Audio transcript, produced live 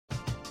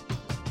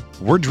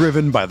We're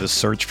driven by the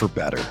search for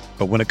better.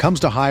 But when it comes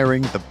to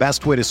hiring, the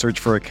best way to search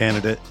for a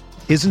candidate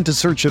isn't to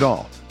search at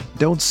all.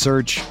 Don't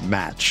search,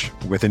 match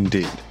with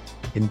Indeed.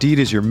 Indeed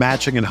is your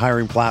matching and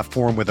hiring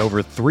platform with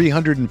over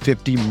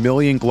 350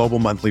 million global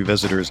monthly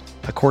visitors,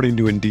 according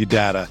to Indeed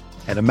data,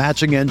 and a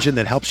matching engine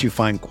that helps you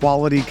find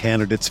quality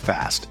candidates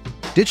fast.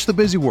 Ditch the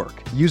busy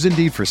work. Use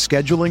Indeed for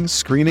scheduling,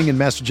 screening, and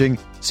messaging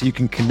so you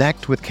can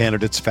connect with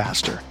candidates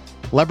faster.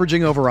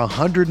 Leveraging over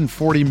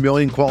 140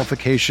 million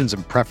qualifications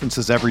and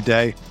preferences every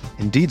day,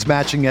 Indeed's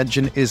matching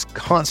engine is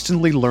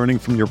constantly learning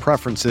from your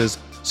preferences,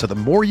 so the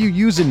more you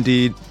use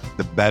Indeed,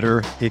 the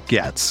better it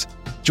gets.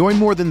 Join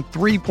more than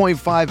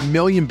 3.5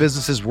 million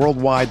businesses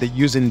worldwide that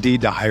use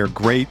Indeed to hire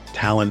great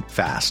talent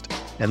fast.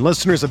 And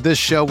listeners of this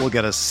show will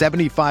get a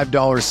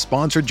 $75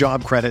 sponsored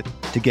job credit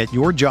to get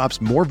your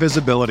jobs more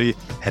visibility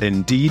at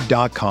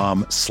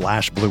Indeed.com/Blue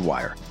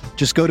Wire.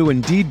 Just go to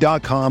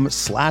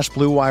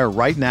Indeed.com/Blue Wire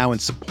right now and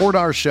support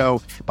our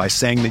show by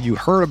saying that you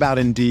heard about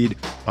Indeed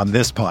on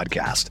this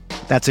podcast.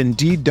 That's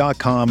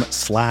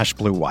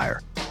Indeed.com/Blue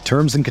Wire.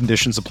 Terms and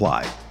conditions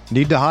apply.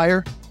 Need to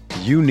hire?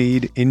 You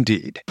need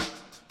Indeed.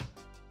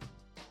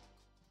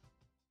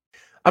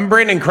 I'm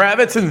Brandon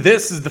Kravitz, and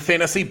this is the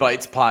Fantasy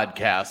Bites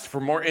podcast. For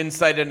more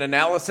insight and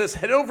analysis,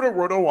 head over to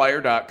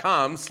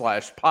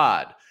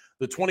rotowire.com/pod.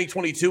 The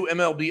 2022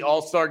 MLB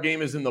All-Star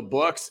Game is in the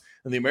books,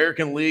 and the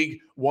American League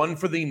won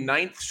for the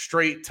 9th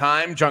straight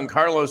time.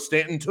 Giancarlo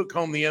Stanton took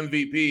home the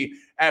MVP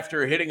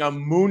after hitting a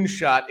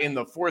moonshot in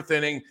the 4th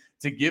inning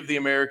to give the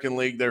American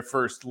League their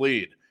first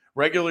lead.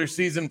 Regular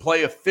season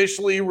play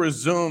officially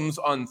resumes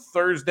on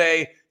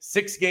Thursday.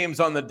 6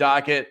 games on the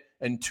docket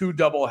and 2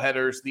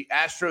 doubleheaders. The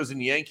Astros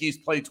and Yankees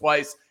play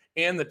twice,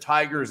 and the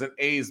Tigers and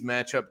A's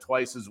match up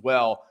twice as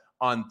well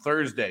on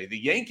Thursday. The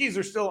Yankees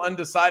are still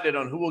undecided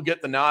on who will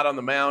get the nod on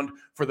the mound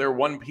for their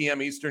 1 p.m.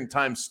 Eastern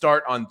time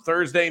start on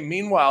Thursday.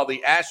 Meanwhile,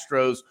 the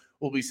Astros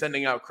will be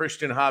sending out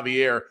Christian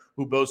Javier,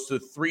 who boasts a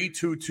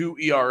 3.22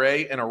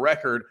 ERA and a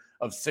record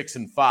of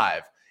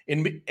 6-5.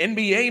 In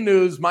NBA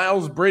news,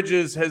 Miles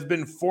Bridges has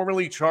been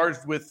formally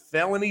charged with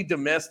felony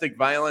domestic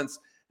violence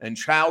and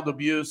child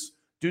abuse.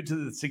 Due to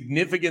the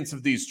significance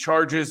of these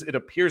charges, it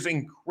appears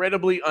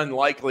incredibly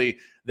unlikely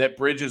that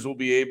Bridges will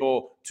be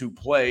able to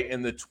play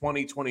in the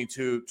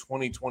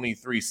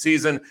 2022-2023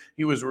 season.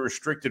 He was a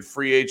restricted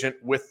free agent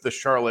with the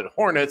Charlotte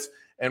Hornets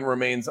and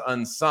remains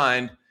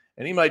unsigned,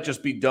 and he might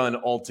just be done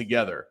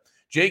altogether.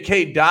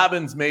 J.K.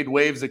 Dobbins made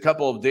waves a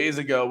couple of days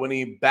ago when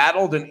he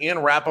battled an Ian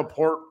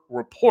Rappaport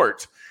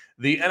report.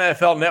 The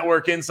NFL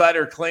Network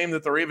insider claimed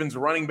that the Ravens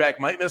running back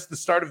might miss the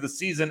start of the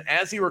season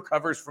as he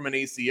recovers from an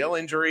ACL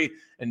injury,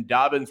 and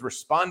Dobbins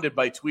responded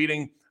by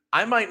tweeting,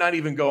 "I might not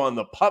even go on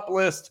the PUP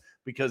list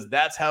because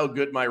that's how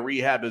good my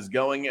rehab is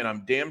going, and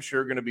I'm damn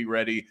sure going to be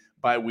ready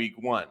by week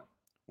 1.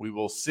 We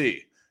will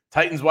see."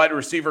 Titans wide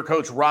receiver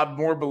coach Rob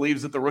Moore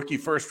believes that the rookie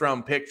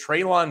first-round pick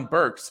Treylon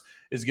Burks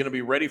is going to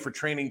be ready for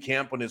training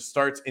camp when it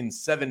starts in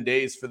 7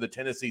 days for the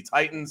Tennessee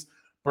Titans.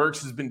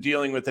 Burks has been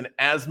dealing with an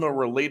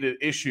asthma-related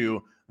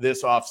issue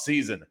this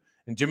offseason.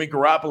 And Jimmy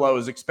Garoppolo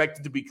is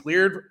expected to be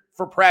cleared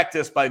for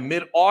practice by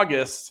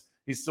mid-August.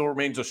 He still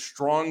remains a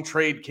strong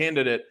trade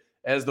candidate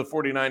as the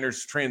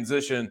 49ers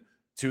transition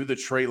to the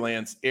Trey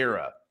Lance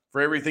era. For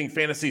everything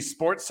fantasy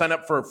sports, sign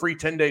up for a free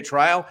 10-day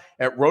trial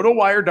at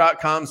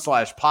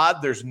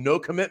rotowire.com/pod. There's no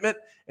commitment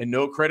and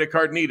no credit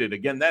card needed.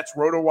 Again, that's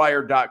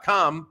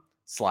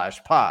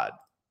rotowire.com/pod.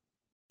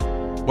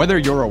 Whether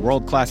you're a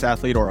world-class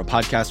athlete or a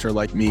podcaster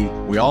like me,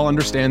 we all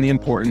understand the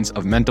importance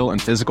of mental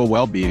and physical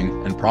well-being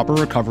and proper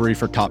recovery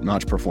for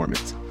top-notch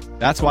performance.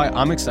 That's why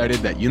I'm excited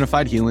that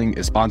Unified Healing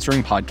is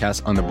sponsoring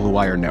podcasts on the Blue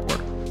Wire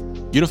Network.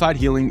 Unified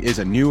Healing is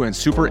a new and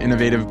super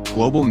innovative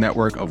global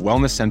network of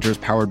wellness centers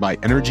powered by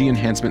Energy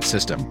Enhancement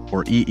System,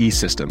 or EE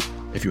System.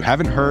 If you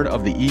haven't heard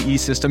of the EE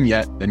System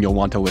yet, then you'll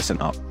want to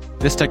listen up.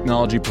 This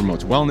technology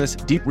promotes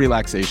wellness, deep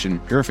relaxation,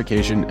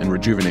 purification, and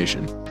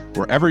rejuvenation.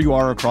 Wherever you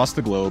are across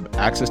the globe,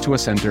 access to a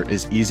center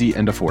is easy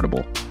and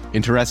affordable.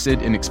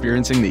 Interested in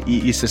experiencing the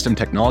EE System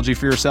technology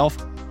for yourself?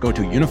 Go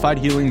to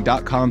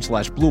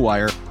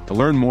unifiedhealing.com/bluewire to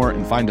learn more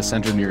and find a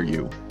center near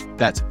you.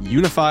 That's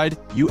unified,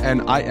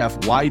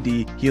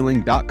 UNIFYD,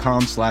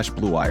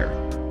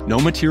 healing.com/bluewire. No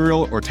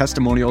material or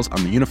testimonials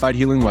on the Unified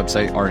Healing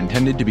website are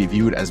intended to be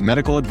viewed as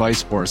medical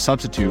advice or a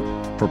substitute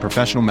for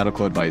professional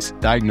medical advice,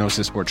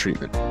 diagnosis, or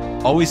treatment.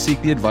 Always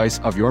seek the advice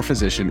of your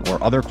physician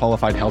or other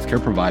qualified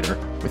healthcare provider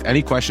with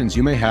any questions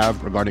you may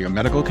have regarding a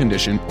medical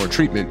condition or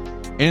treatment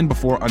and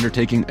before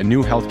undertaking a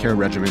new healthcare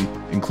regimen,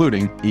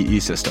 including EE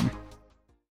System.